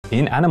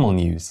In animal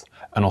news,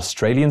 an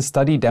Australian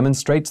study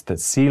demonstrates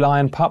that sea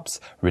lion pups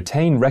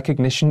retain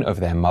recognition of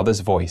their mother's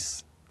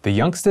voice. The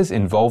youngsters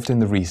involved in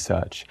the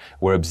research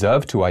were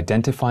observed to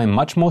identify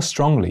much more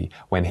strongly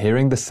when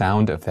hearing the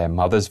sound of their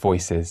mother's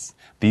voices.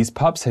 These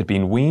pups had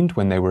been weaned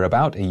when they were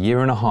about a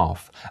year and a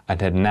half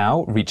and had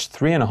now reached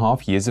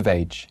 3.5 years of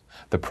age.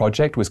 The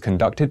project was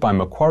conducted by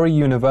Macquarie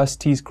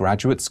University's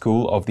Graduate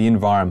School of the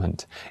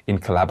Environment in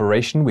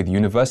collaboration with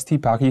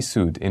Université Paris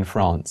Sud in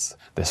France.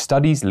 The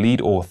study's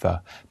lead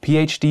author,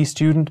 PhD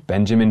student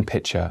Benjamin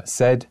Pitcher,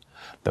 said,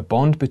 "The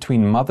bond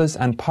between mothers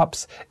and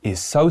pups is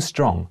so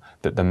strong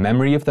that the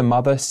memory of the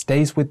mother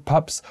stays with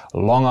pups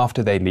long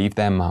after they leave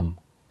their mum."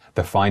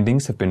 The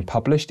findings have been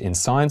published in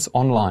Science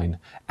Online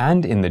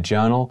and in the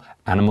journal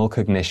Animal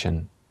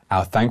Cognition.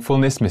 Our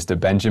thankfulness, Mr.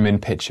 Benjamin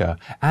Pitcher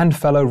and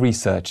fellow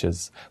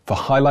researchers, for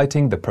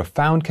highlighting the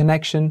profound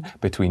connection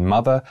between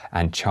mother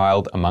and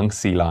child among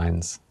sea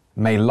lions.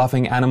 May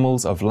loving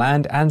animals of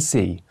land and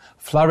sea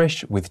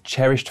flourish with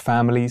cherished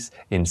families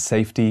in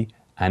safety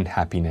and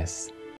happiness.